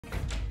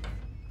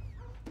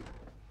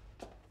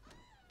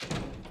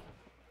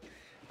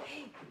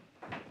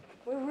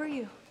Where were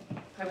you?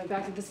 I went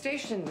back to the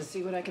station to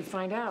see what I could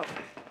find out.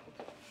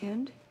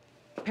 And?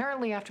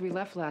 Apparently, after we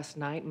left last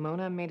night,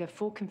 Mona made a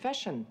full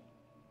confession.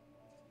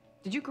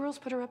 Did you girls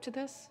put her up to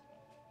this?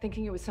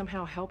 Thinking it would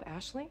somehow help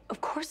Ashley? Of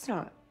course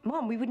not.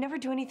 Mom, we would never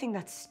do anything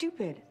that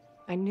stupid.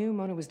 I knew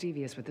Mona was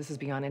devious, but this is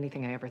beyond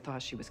anything I ever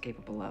thought she was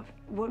capable of.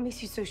 What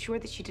makes you so sure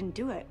that she didn't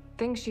do it?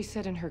 Things she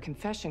said in her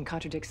confession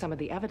contradict some of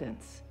the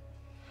evidence.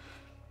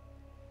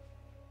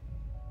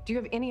 Do you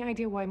have any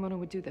idea why Mona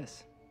would do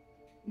this?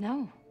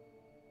 No.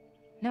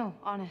 No,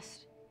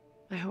 honest.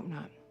 I hope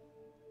not.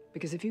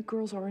 Because if you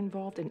girls are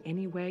involved in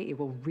any way, it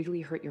will really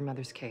hurt your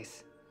mother's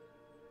case.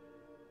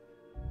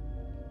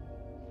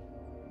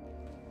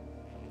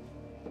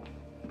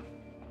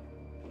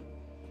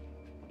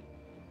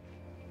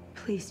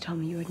 Please tell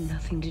me you had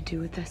nothing to do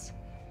with this.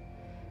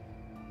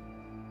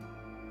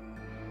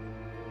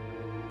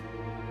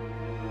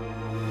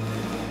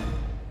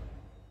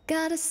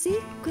 Got a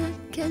secret,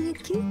 can you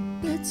keep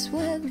it?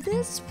 Swear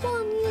this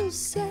one you'll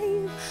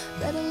save.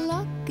 Better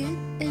lock it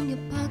in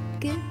your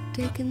pocket,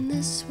 taking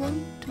this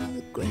one to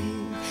the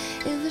grave.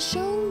 If I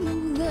show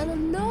you, then I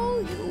know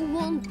you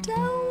won't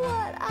tell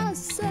what I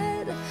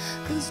said.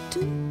 'Cause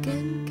two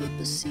can keep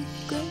a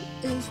secret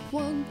if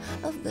one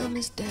of them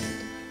is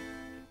dead.